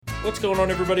What's going on,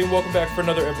 everybody? Welcome back for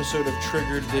another episode of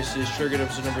Triggered. This is Triggered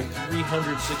episode number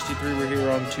 363. We're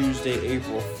here on Tuesday,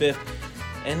 April 5th.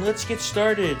 And let's get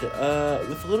started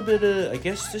with a little bit of, I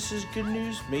guess this is good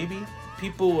news, maybe.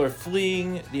 People are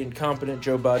fleeing the incompetent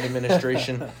Joe Biden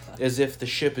administration as if the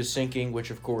ship is sinking,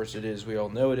 which of course it is. We all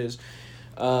know it is.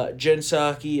 Jen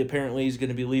Psaki apparently is going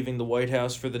to be leaving the White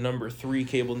House for the number 3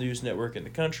 cable news network in the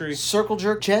country. Circle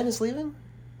Jerk Jen is leaving?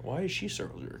 Why is she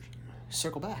circle jerk?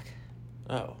 Circle back.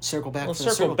 Oh. Circle back well, for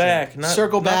the circle back, jerk.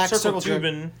 Circle back, circle jerk.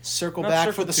 tubing. Circle not back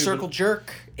circle for the tubing. circle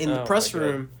jerk in the press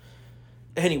room.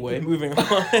 Anyway, moving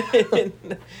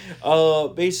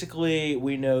on. Basically,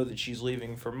 we know that she's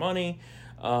leaving for money,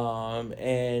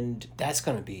 and that's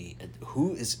going to be...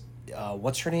 Who is...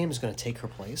 what's her name is going to take her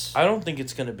place? I don't think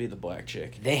it's going to be the black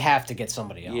chick. They have to get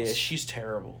somebody else. Yeah, she's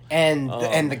terrible. And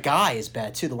the guy is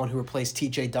bad, too. The one who replaced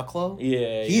T.J. Ducklo.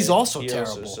 Yeah, He's also he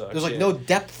terrible. Also sucks, There's, no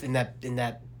depth in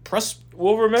that press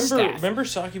Well, staff. remember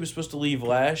Psaki was supposed to leave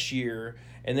last year,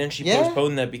 and then she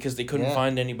postponed that because they couldn't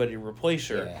find anybody to replace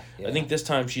her. Yeah. I think this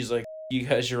time she's like, you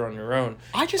guys are on your own.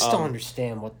 I just don't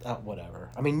understand whatever.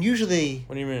 I mean, usually...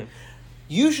 What do you mean?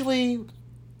 Usually,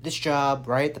 this job,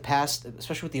 right, the past,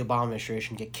 especially with the Obama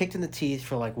administration, get kicked in the teeth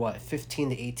for 15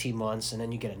 to 18 months, and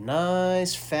then you get a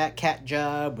nice fat cat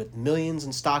job with millions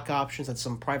in stock options at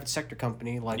some private sector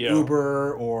company like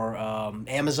Uber or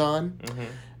Amazon. Mm-hmm.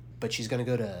 But she's going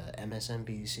to go to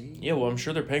MSNBC. Yeah, well, I'm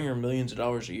sure they're paying her millions of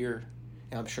dollars a year.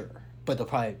 Yeah, I'm sure. But they'll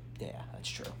probably, that's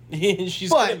true.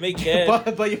 She's going to make cash.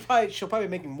 But she'll probably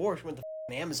be making more. She went to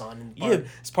Amazon.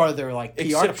 It's part of their, PR Except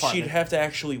department. she'd have to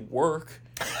actually work.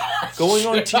 Going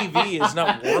on TV is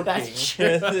not working. That's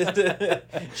true.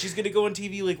 She's going to go on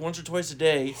TV once or twice a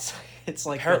day. It's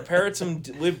like... Parrot some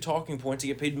lib talking points to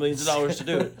get paid millions of dollars to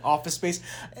do it. Office Space.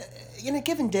 In a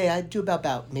given day, I do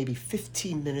about maybe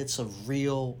 15 minutes of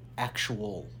real,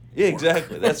 actual Yeah, work.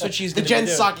 exactly. That's what she's the going to Jen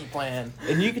do. Psaki plan.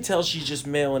 And you can tell she's just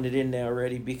mailing it in now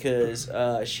already because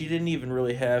she didn't even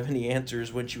really have any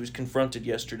answers when she was confronted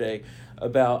yesterday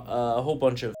about a whole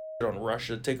bunch of on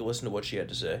Russia. Take a listen to what she had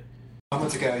to say.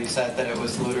 Moments ago, you said that it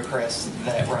was ludicrous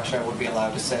that Russia would be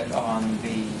allowed to sit on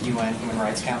the UN Human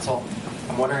Rights Council.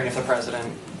 I'm wondering if the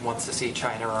president wants to see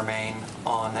China remain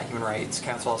on that Human Rights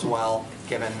Council as well,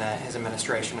 given that his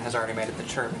administration has already made a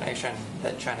determination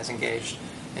that China's engaged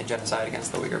in genocide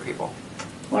against the Uyghur people.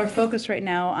 Well, our focus right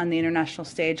now on the international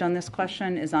stage on this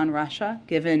question is on Russia,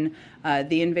 given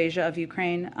the invasion of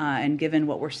Ukraine and given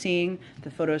what we're seeing, the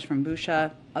photos from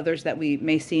Bucha, others that we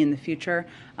may see in the future.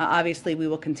 Obviously, we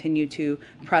will continue to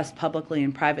press publicly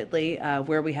and privately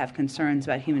where we have concerns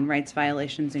about human rights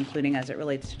violations, including as it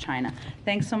relates to China.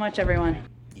 Thanks so much, everyone.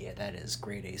 Yeah, that is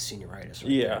grade A senioritis.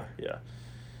 Yeah.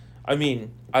 I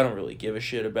mean, I don't really give a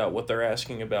shit about what they're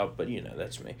asking about, but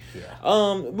that's me.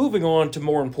 Yeah. Moving on to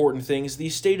more important things, the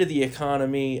state of the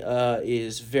economy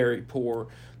is very poor.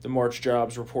 The March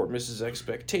jobs report misses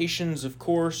expectations, of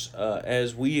course,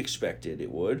 as we expected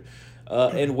it would,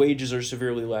 and wages are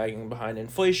severely lagging behind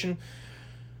inflation.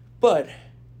 But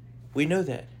we know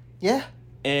that. Yeah.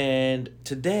 And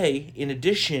today, in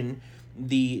addition,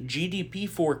 the GDP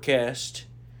forecast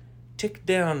ticked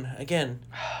down again.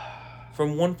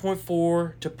 From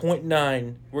 1.4 to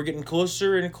 0.9, we're getting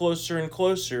closer and closer and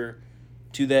closer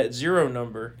to that zero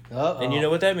number. Uh-oh. And you know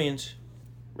what that means?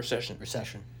 Recession.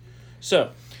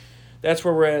 So, that's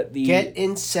where we're at. Get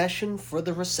in session for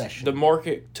the recession. The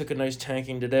market took a nice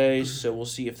tanking today, so we'll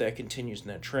see if that continues in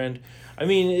that trend. I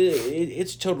mean,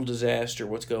 it's a total disaster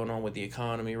what's going on with the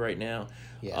economy right now.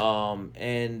 Yeah.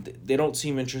 And they don't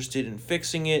seem interested in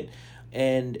fixing it.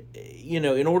 And,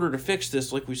 in order to fix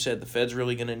this, like we said, the Fed's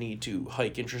really going to need to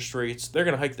hike interest rates. They're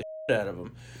going to hike the shit out of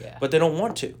them. Yeah. But they don't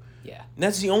want to. Yeah. And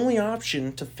that's the only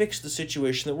option to fix the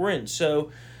situation that we're in.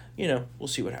 So, we'll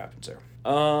see what happens there.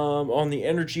 On the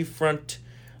energy front,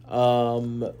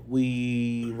 Republicans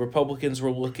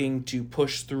were looking to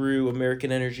push through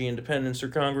American energy independence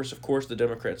through Congress. Of course, the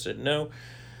Democrats said no.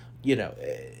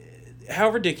 How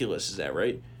ridiculous is that,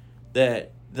 right?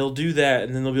 That they'll do that,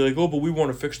 and then they'll be like, oh, but we want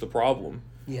to fix the problem.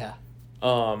 Yeah.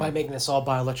 By making us all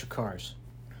buy electric cars.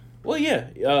 Well,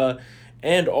 yeah.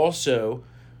 And also,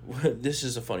 this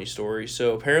is a funny story.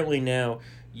 So apparently now,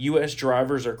 U.S.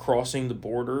 drivers are crossing the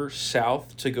border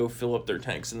south to go fill up their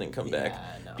tanks and then come back.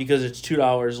 No. Because it's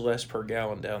 $2 less per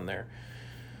gallon down there.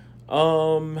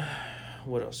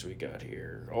 What else do we got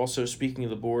here? Also, speaking of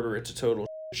the border, it's a total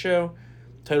show.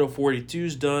 Title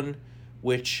 42's done,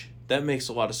 which... that makes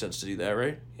a lot of sense to do that,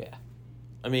 right? Yeah.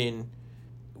 I mean...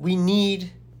 we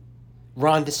need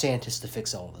Ron DeSantis to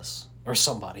fix all of this. Or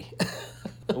somebody.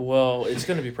 Well, it's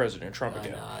going to be President Trump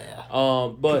again.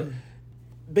 Yeah. But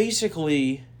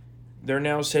basically, they're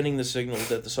now sending the signal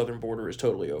that the southern border is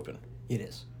totally open. It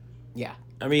is. Yeah.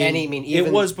 I mean, And even,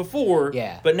 it was before,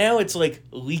 Yeah. but now it's like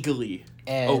legally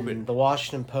and open. the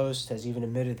Washington Post has even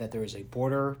admitted that there is a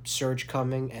border surge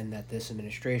coming and that this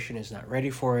administration is not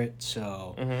ready for it.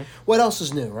 So, what else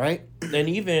is new, right? And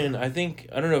even, I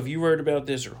don't know if you heard about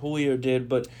this or Julio did,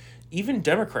 but even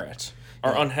Democrats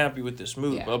are unhappy with this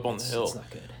move up on the Hill. It's not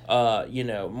good. You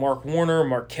know, Mark Warner,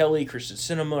 Mark Kelly, Kristen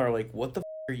Sinema are like, what the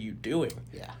are you doing?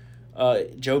 Yeah.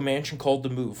 Joe Manchin called the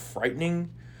move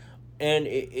frightening. And,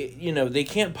 you know, they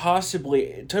can't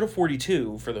possibly... Title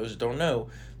 42, for those that don't know,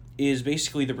 is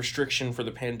basically the restriction for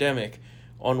the pandemic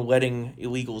on letting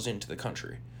illegals into the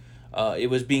country. It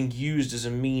was being used as a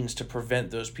means to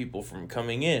prevent those people from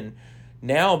coming in.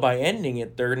 Now, by ending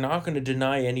it, they're not going to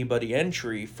deny anybody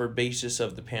entry for basis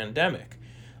of the pandemic.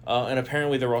 And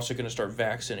apparently they're also going to start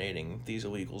vaccinating these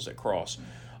illegals that cross.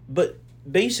 But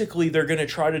basically they're going to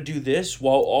try to do this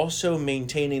while also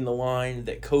maintaining the line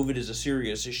that COVID is a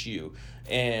serious issue.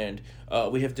 And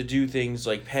we have to do things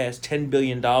like pass $10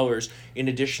 billion in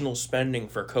additional spending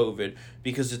for COVID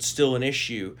because it's still an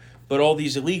issue. But all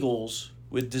these illegals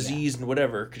with disease and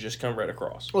whatever could just come right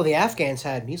across. Well, the Afghans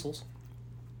had measles.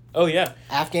 Oh, yeah.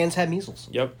 Afghans had measles.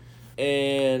 Yep.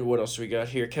 And what else do we got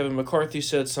here? Kevin McCarthy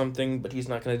said something, but he's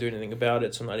not going to do anything about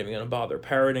it, so I'm not even going to bother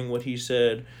parroting what he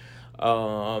said.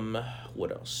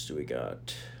 What else do we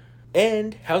got?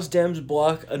 And House Dems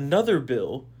block another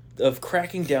bill of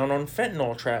cracking down on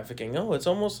fentanyl trafficking. Oh, it's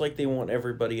almost like they want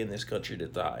everybody in this country to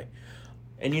die.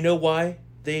 And you know why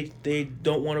they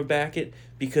don't want to back it?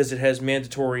 Because it has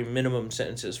mandatory minimum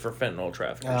sentences for fentanyl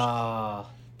traffickers.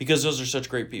 Because those are such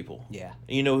great people. Yeah.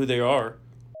 And you know who they are.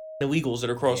 Illegals that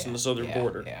are crossing the southern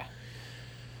border. Yeah.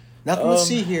 Nothing to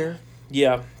see here.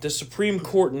 Yeah, the Supreme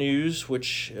Court news,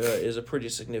 which is a pretty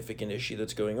significant issue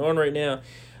that's going on right now.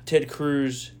 Ted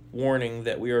Cruz warning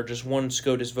that we are just one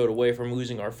SCOTUS vote away from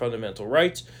losing our fundamental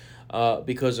rights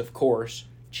because, of course,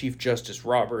 Chief Justice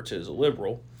Roberts is a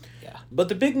liberal. Yeah. But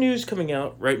the big news coming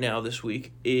out right now this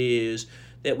week is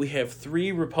that we have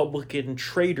 3 Republican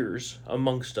traitors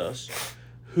amongst us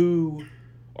who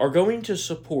are going to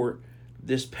support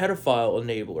this pedophile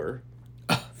enabler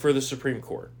for the Supreme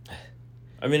Court.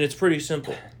 I mean, it's pretty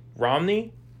simple.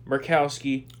 Romney,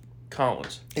 Murkowski,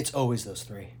 Collins. It's always those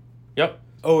 3. Yep.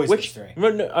 Always those 3.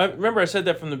 I remember I said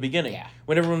that from the beginning. Yeah.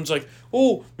 When everyone's like,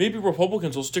 oh, maybe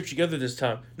Republicans will stick together this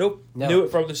time. Nope. No. Knew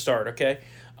it from the start, okay?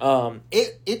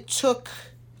 It took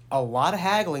a lot of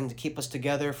haggling to keep us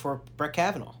together for Brett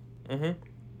Kavanaugh. Mm-hmm.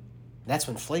 That's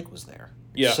when Flake was there.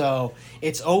 Yeah. So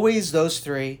it's always those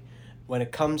 3. When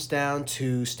it comes down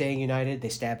to staying united, they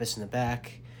stab us in the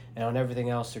back. And on everything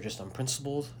else, they're just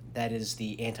unprincipled. That is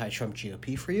the anti-Trump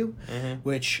GOP for you,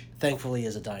 which thankfully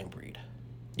is a dying breed.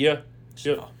 Yeah. So.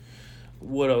 Yep.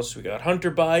 What else we got?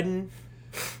 Hunter Biden.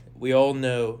 We all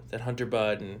know that Hunter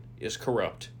Biden is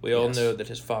corrupt. We all know that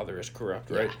his father is corrupt,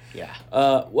 right? Yeah.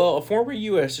 Well, a former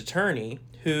U.S. attorney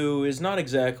who is not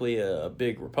exactly a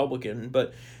big Republican,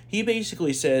 but he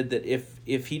basically said that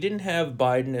if he didn't have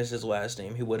Biden as his last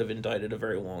name, he would have indicted a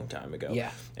very long time ago.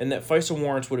 Yeah. And that FISA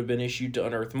warrants would have been issued to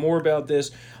unearth more about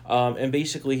this. And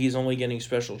basically, he's only getting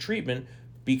special treatment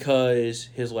because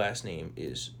his last name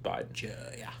is Biden.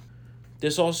 Yeah.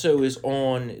 This also is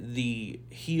on the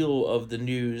heel of the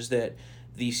news that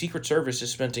the Secret Service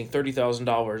is spending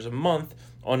 $30,000 a month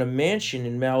on a mansion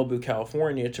in Malibu,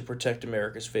 California to protect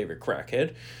America's favorite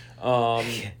crackhead.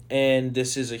 And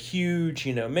this is a huge,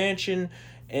 mansion.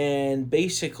 And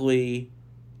basically,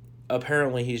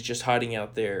 apparently he's just hiding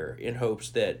out there in hopes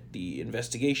that the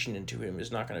investigation into him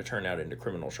is not going to turn out into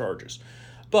criminal charges.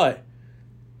 But,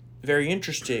 very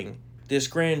interesting, this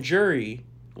grand jury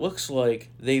looks like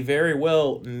they very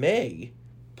well may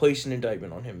place an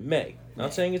indictment on him.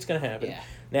 Not saying it's going to happen. Yeah.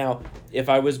 Now, if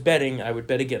I was betting, I would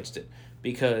bet against it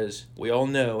because we all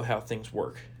know how things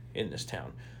work in this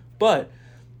town. But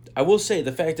I will say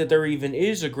the fact that there even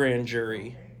is a grand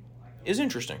jury is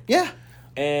interesting. Yeah.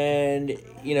 And,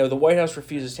 the White House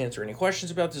refuses to answer any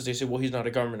questions about this. They say, well, he's not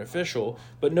a government official.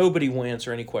 But nobody will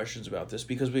answer any questions about this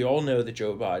because we all know that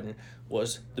Joe Biden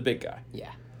was the big guy.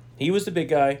 Yeah. He was the big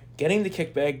guy, getting the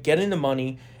kickback, getting the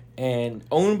money, and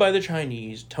owned by the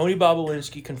Chinese. Tony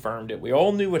Bobulinski confirmed it. We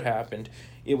all knew what happened.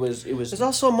 It was. There's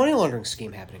also a money laundering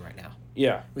scheme happening right now.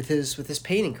 Yeah. With his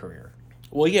painting career.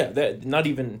 Well, yeah. That not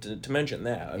even to mention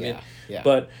that. I mean, yeah.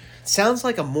 But sounds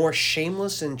like a more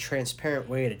shameless and transparent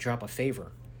way to drop a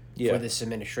favor for this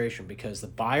administration because the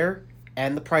buyer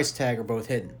and the price tag are both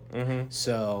hidden. Mm-hmm.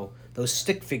 So those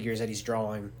stick figures that he's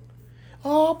drawing.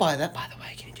 Oh, I'll buy that. By the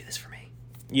way, can you do this for me?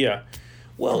 Yeah.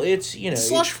 Well, it's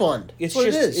slush fund. It's That's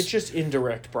what just it is. it's just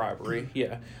indirect bribery.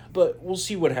 Yeah. But we'll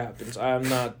see what happens. I'm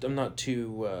not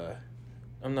too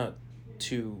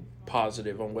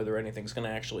positive on whether anything's going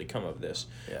to actually come of this.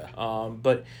 Yeah.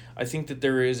 But I think that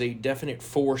there is a definite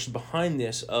force behind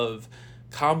this of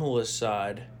Kamala's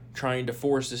side trying to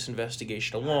force this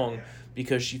investigation along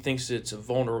because she thinks it's a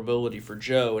vulnerability for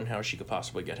Joe and how she could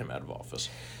possibly get him out of office.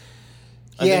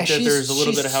 I think that there's a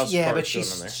little bit of house cards going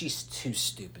on there. She's too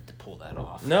stupid to pull that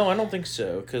off. No, I don't think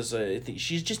so, because I think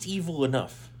she's just evil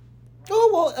enough.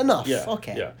 Oh, well, enough. Yeah.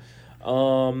 Okay. Yeah.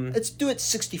 Let's do it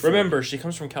 64. Remember, she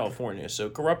comes from California, so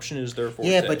corruption is their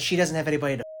forte. Yeah, but she doesn't have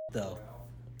anybody to though.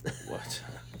 What?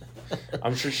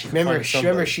 I'm sure she remember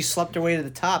she slept her way to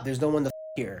the top. There's no one to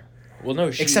here. Well, no,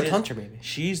 except Hunter, maybe.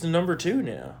 She's the number 2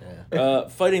 now. Yeah.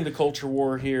 Fighting the culture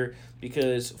war here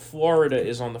because Florida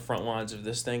is on the front lines of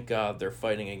this. Thank God they're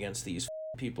fighting against these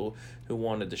people who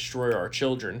want to destroy our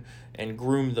children and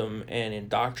groom them and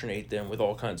indoctrinate them with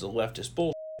all kinds of leftist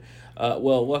bullshit.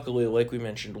 Well, luckily, like we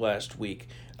mentioned last week,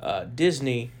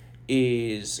 Disney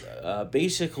is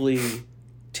basically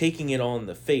taking it on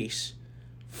the face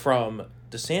from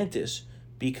DeSantis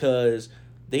because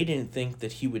they didn't think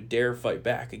that he would dare fight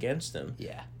back against them.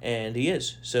 Yeah. And he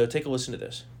is. So take a listen to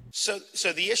this. So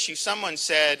the issue, someone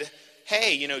said,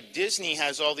 hey, Disney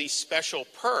has all these special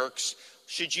perks.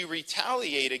 Should you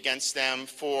retaliate against them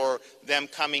for them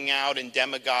coming out and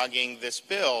demagoguing this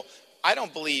bill? I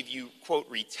don't believe you, quote,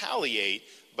 retaliate,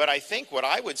 but I think what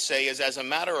I would say is, as a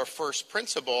matter of first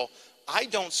principle, I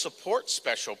don't support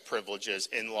special privileges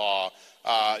in law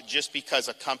just because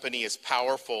a company is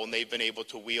powerful and they've been able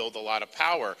to wield a lot of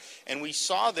power. And we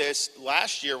saw this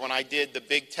last year when I did the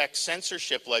big tech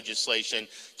censorship legislation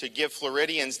to give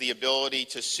Floridians the ability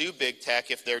to sue big tech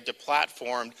if they're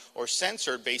deplatformed or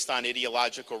censored based on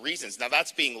ideological reasons. Now,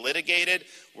 that's being litigated.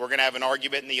 We're going to have an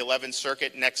argument in the 11th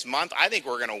Circuit next month. I think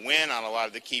we're going to win on a lot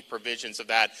of the key provisions of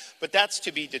that, but that's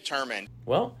to be determined.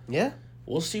 Well, yeah.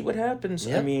 We'll see what happens.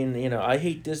 Yep. I mean, I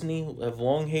hate Disney. I've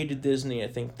long hated Disney. I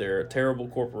think they're a terrible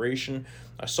corporation.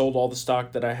 I sold all the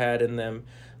stock that I had in them,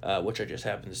 which I just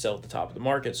happened to sell at the top of the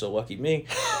market, so lucky me.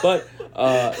 But,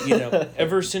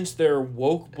 ever since their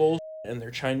woke bullshit and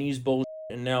their Chinese bullshit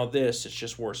and now this, it's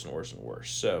just worse and worse and worse.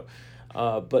 So,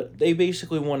 but they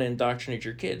basically want to indoctrinate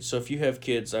your kids. So if you have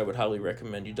kids, I would highly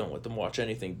recommend you don't let them watch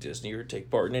anything Disney or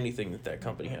take part in anything that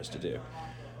company has to do.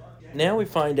 Now we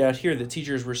find out here that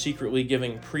teachers were secretly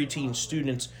giving preteen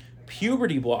students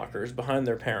puberty blockers behind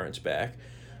their parents' back.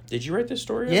 Did you write this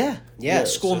story? Yeah.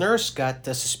 School nurse got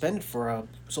suspended for a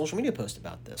social media post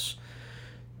about this.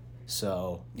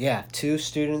 So, 2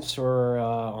 students were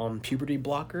on puberty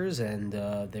blockers, and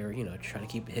they're, trying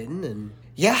to keep it hidden. And,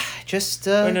 just...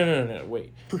 No,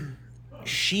 wait.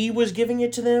 She was giving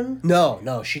it to them?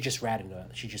 No, she just ratted them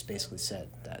out. She just basically said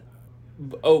that.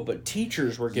 Oh, but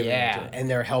teachers were giving it to them. And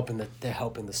they're helping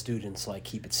the students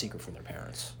keep it secret from their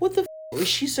parents. What the is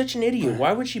she such an idiot?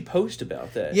 Why would she post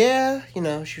about that? Yeah, she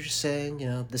was just saying,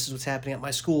 this is what's happening at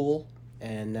my school,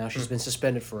 and now she's been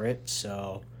suspended for it.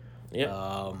 So,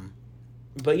 yeah.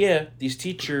 But yeah, these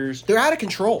teachers, they're out of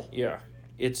control. Yeah,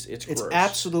 it's gross.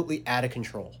 Absolutely out of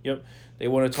control. Yep, they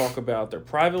want to talk about their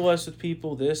private lives with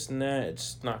people, this and that.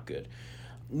 It's not good.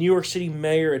 New York City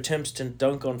mayor attempts to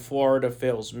dunk on Florida,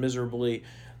 fails miserably.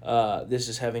 This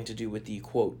is having to do with the,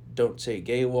 quote, don't say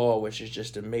gay law, which is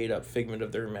just a made-up figment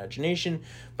of their imagination.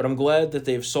 But I'm glad that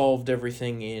they've solved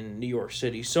everything in New York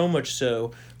City, so much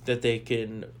so that they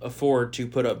can afford to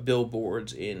put up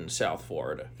billboards in South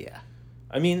Florida. Yeah.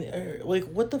 I mean,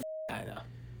 what the I know.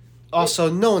 Also,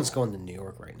 no one's going to New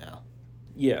York right now.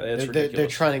 Yeah, that's ridiculous. They're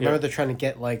trying to remember. They're trying to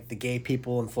get the gay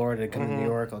people in Florida to come to New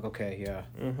York. Okay, yeah.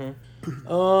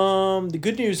 The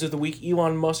good news of the week: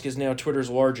 Elon Musk is now Twitter's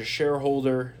largest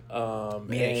shareholder.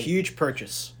 Made a huge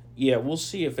purchase. Yeah, we'll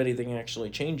see if anything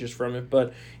actually changes from it,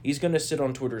 but he's going to sit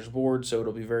on Twitter's board, so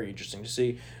it'll be very interesting to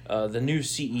see. The new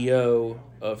CEO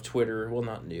of Twitter, well,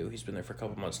 not new, he's been there for a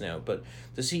couple months now, but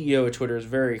the CEO of Twitter is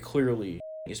very clearly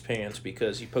his pants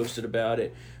because he posted about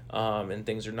it, and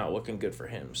things are not looking good for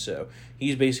him. So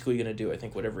he's basically going to do, I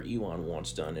think, whatever Elon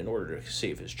wants done in order to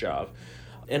save his job.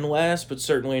 And last but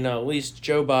certainly not least,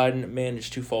 Joe Biden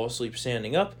managed to fall asleep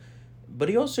standing up, but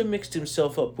he also mixed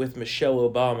himself up with Michelle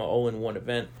Obama all in one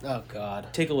event. Oh, God.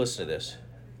 Take a listen to this.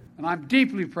 And I'm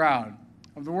deeply proud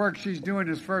of the work she's doing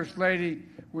as First Lady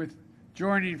with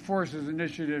Joining Forces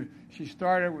initiative she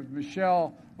started with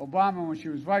Michelle Obama when she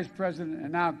was Vice President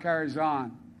and now carries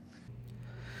on.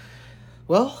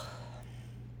 Well,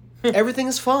 everything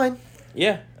is fine.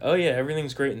 Yeah, Oh, yeah,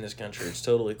 everything's great in this country. It's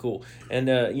totally cool. And,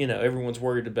 everyone's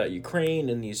worried about Ukraine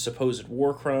and these supposed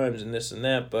war crimes and this and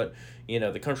that, but,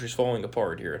 the country's falling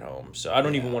apart here at home. So I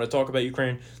don't even want to talk about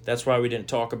Ukraine. That's why we didn't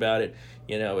talk about it.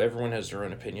 Everyone has their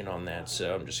own opinion on that,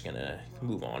 so I'm just going to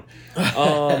move on.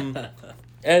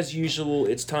 As usual,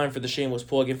 it's time for the shameless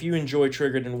plug. If you enjoy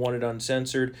Triggered and want it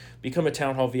uncensored, become a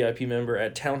Town Hall VIP member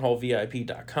at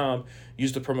townhallvip.com.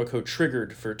 Use the promo code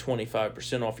TRIGGERED for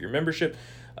 25% off your membership.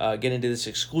 Get into this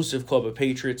exclusive club of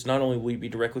patriots. Not only will you be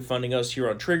directly funding us here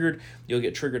on Triggered, you'll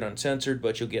get Triggered Uncensored,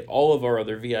 but you'll get all of our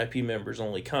other VIP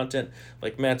members-only content,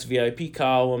 like Matt's VIP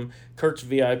column, Kurt's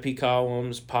VIP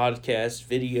columns, podcasts,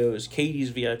 videos, Katie's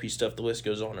VIP stuff, the list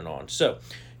goes on and on. So,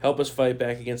 help us fight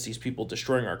back against these people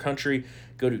destroying our country.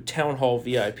 Go to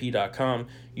townhallvip.com.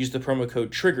 Use the promo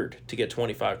code TRIGGERED to get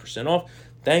 25% off.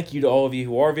 Thank you to all of you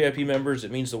who are VIP members. It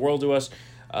means the world to us.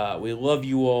 We love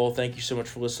you all. Thank you so much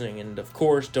for listening. And, of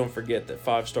course, don't forget that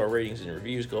 5-star ratings and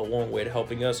reviews go a long way to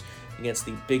helping us against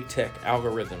the big tech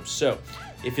algorithms. So,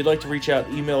 if you'd like to reach out,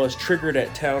 email us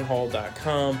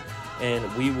triggered@townhall.com.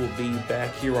 And we will be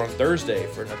back here on Thursday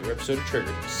for another episode of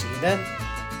Triggered. See you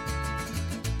then.